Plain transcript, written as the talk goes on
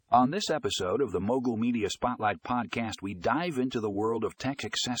On this episode of the Mogul Media Spotlight podcast, we dive into the world of tech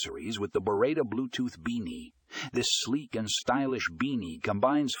accessories with the BORAYDA Bluetooth Beanie. This sleek and stylish beanie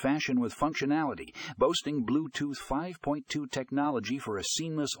combines fashion with functionality, boasting Bluetooth 5.2 technology for a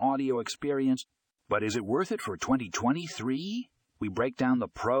seamless audio experience. But is it worth it for 2023? We break down the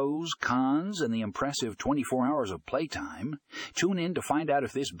pros, cons, and the impressive 24 hours of playtime. Tune in to find out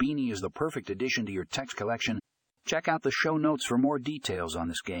if this beanie is the perfect addition to your tech collection. Check out the show notes for more details on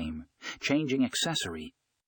this game-changing accessory